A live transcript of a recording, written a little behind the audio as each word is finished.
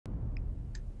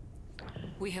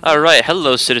Alright,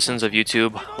 hello citizens of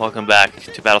YouTube. Welcome back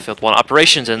to Battlefield 1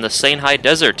 Operations in the Shanghai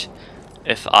Desert.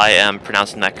 If I am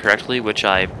pronouncing that correctly, which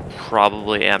I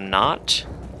probably am not.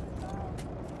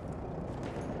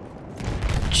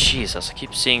 Jesus, I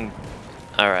keep seeing...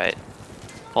 Alright.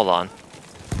 Hold on.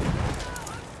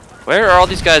 Where are all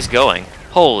these guys going?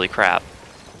 Holy crap.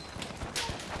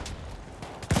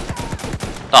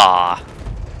 Ah.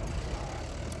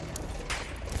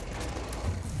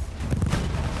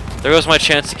 There goes my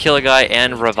chance to kill a guy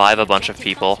and revive a bunch of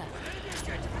people.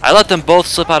 I let them both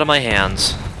slip out of my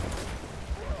hands.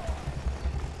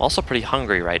 I'm also pretty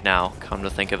hungry right now, come to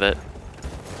think of it.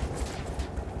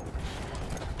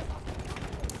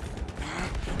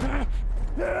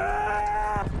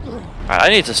 Alright, I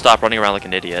need to stop running around like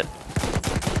an idiot.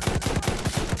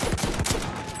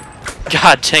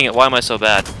 God dang it, why am I so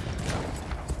bad?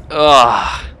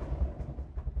 Ugh.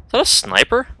 Is that a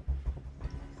sniper?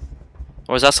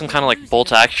 Or is that some kind of like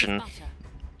bolt action?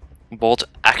 Bolt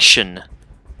action.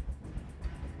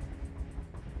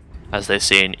 As they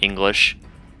say in English.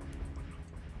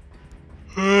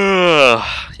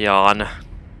 Yawn.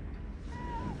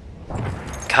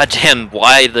 God damn,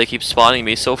 why do they keep spawning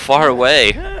me so far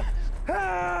away?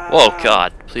 Whoa,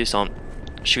 God, please don't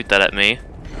shoot that at me.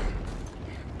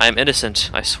 I am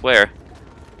innocent, I swear.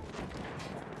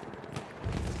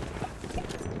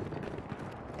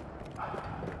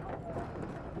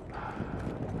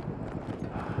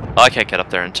 Oh, I can't get up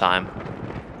there in time.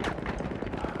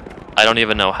 I don't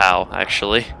even know how,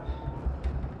 actually.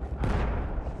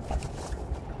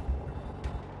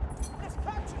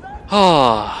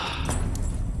 Oh.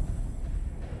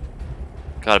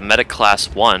 Got a medic class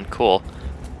 1, cool.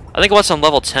 I think once on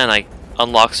level 10 I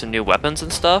unlock some new weapons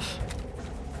and stuff.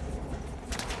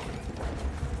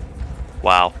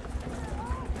 Wow.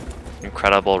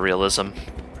 Incredible realism.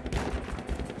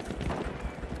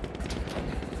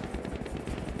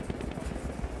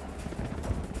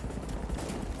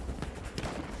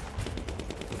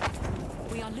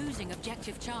 We are losing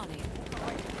objective Charlie.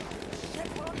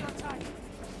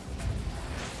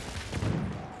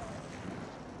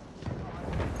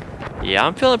 Yeah,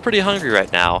 I'm feeling pretty hungry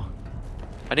right now.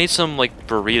 I need some, like,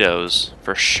 burritos,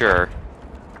 for sure.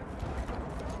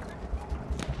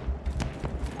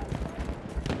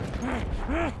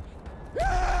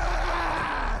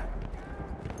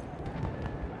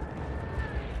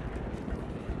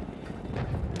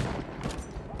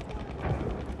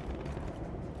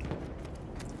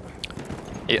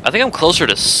 I think I'm closer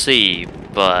to C,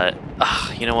 but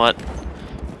you know what?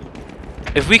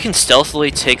 If we can stealthily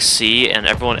take C and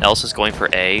everyone else is going for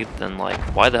A, then like,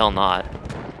 why the hell not?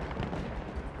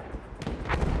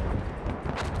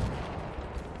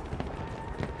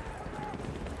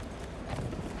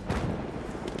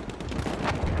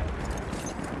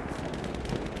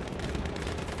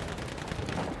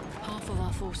 Half of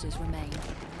our forces remain.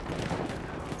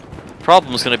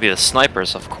 Problem is going to be the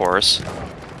snipers, of course.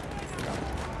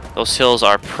 Those hills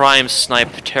are prime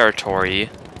snipe territory.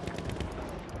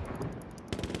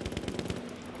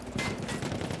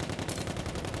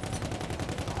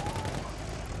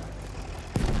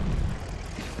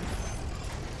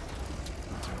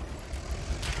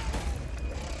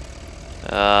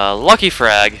 Lucky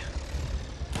frag.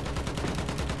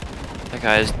 That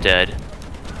guy is dead.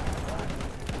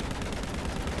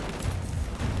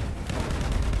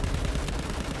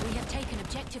 We have taken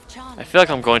objective Charlie. I feel like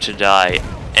I'm going to die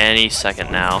any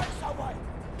second now.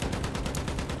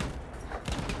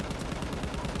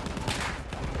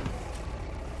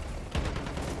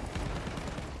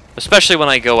 Especially when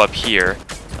I go up here.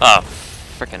 Oh,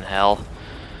 frickin' hell.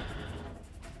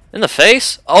 In the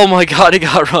face? Oh my god, he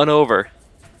got run over.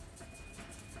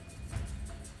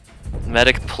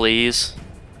 Medic, please.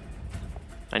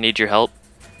 I need your help.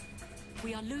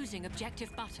 We are losing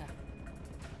objective butter.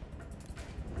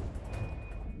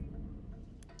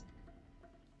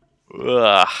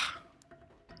 Ugh.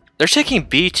 They're taking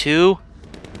B too?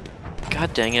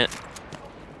 God dang it.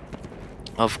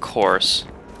 Of course.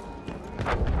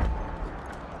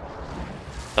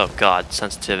 Oh god,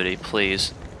 sensitivity,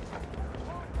 please.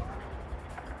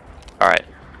 Alright.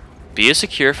 B is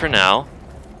secure for now.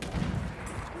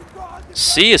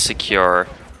 C is secure.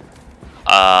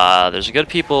 There's a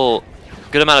good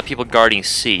amount of people guarding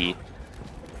C.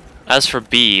 As for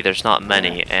B, there's not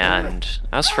many, and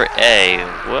as for A,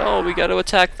 well, we gotta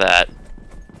attack that.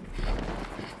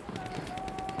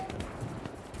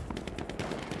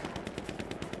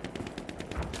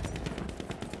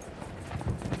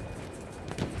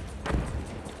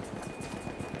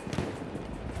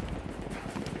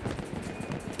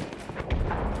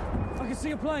 I can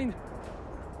see a plane.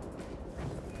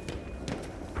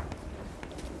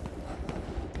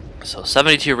 So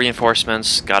 72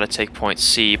 reinforcements, gotta take point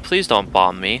C. Please don't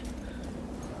bomb me.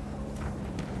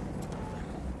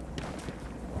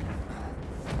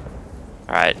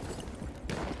 Alright.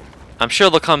 I'm sure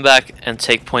they'll come back and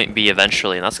take point B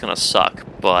eventually, and that's gonna suck,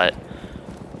 but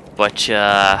I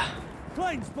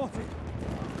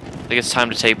think it's time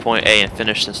to take point A and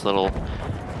finish this little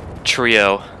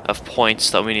trio of points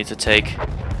that we need to take.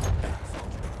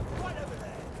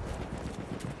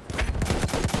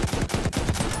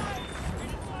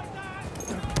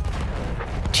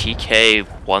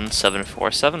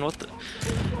 TK1747? What the?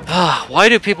 Why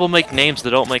do people make names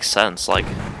that don't make sense? Like,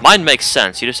 mine makes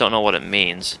sense, you just don't know what it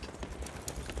means.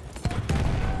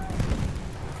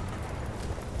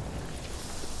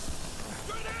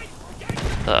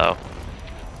 Uh-oh.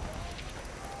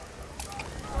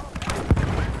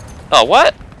 Oh,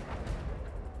 what?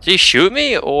 Did he shoot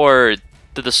me, or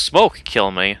did the smoke kill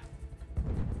me?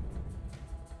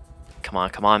 Come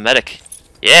on, medic.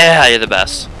 Yeah, you're the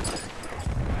best.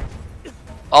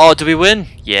 Oh, did we win?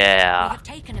 Yeah. We have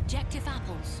taken objective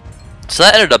apples. So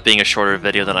that ended up being a shorter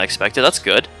video than I expected. That's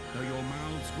good. Though your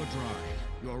mouths were dry,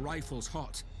 your rifles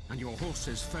hot, and your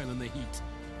horses fell in the heat,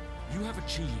 you have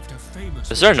achieved a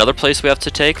famous. Is there another place we have to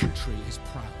take? The country is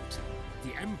proud.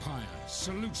 The Empire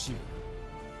salutes you.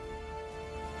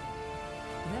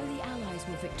 Though the Allies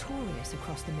were victorious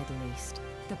across the Middle East,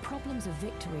 the problems of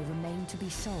victory remained to be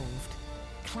solved.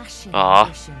 Clashing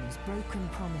ambitions, broken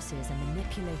promises, and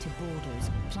manipulated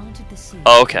borders planted the seeds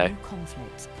of new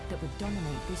conflicts that would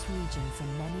dominate this region for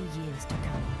many years to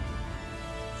come.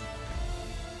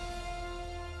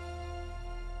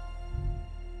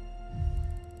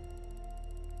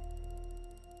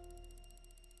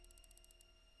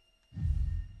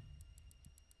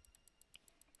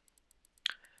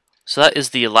 So that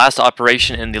is the last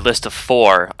operation in the list of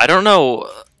 4. I don't know,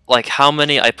 like, how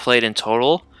many I played in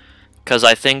total, because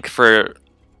I think I'm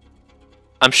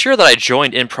sure that I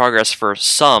joined in progress for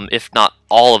some, if not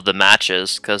all, of the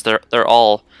matches, because they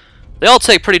all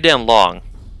take pretty damn long.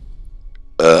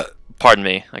 Pardon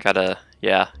me, I gotta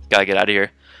get out of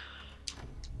here.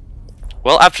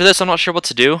 Well, after this, I'm not sure what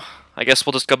to do. I guess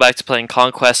we'll just go back to playing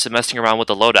Conquest and messing around with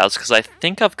the loadouts, because I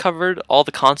think I've covered all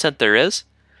the content there is.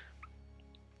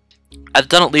 I've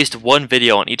done at least one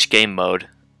video on each game mode,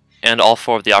 and all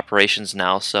 4 of the operations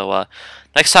now, so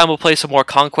next time we'll play some more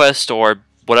Conquest, or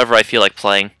whatever I feel like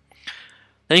playing.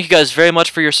 Thank you guys very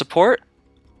much for your support,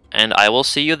 and I will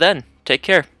see you then. Take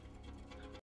care.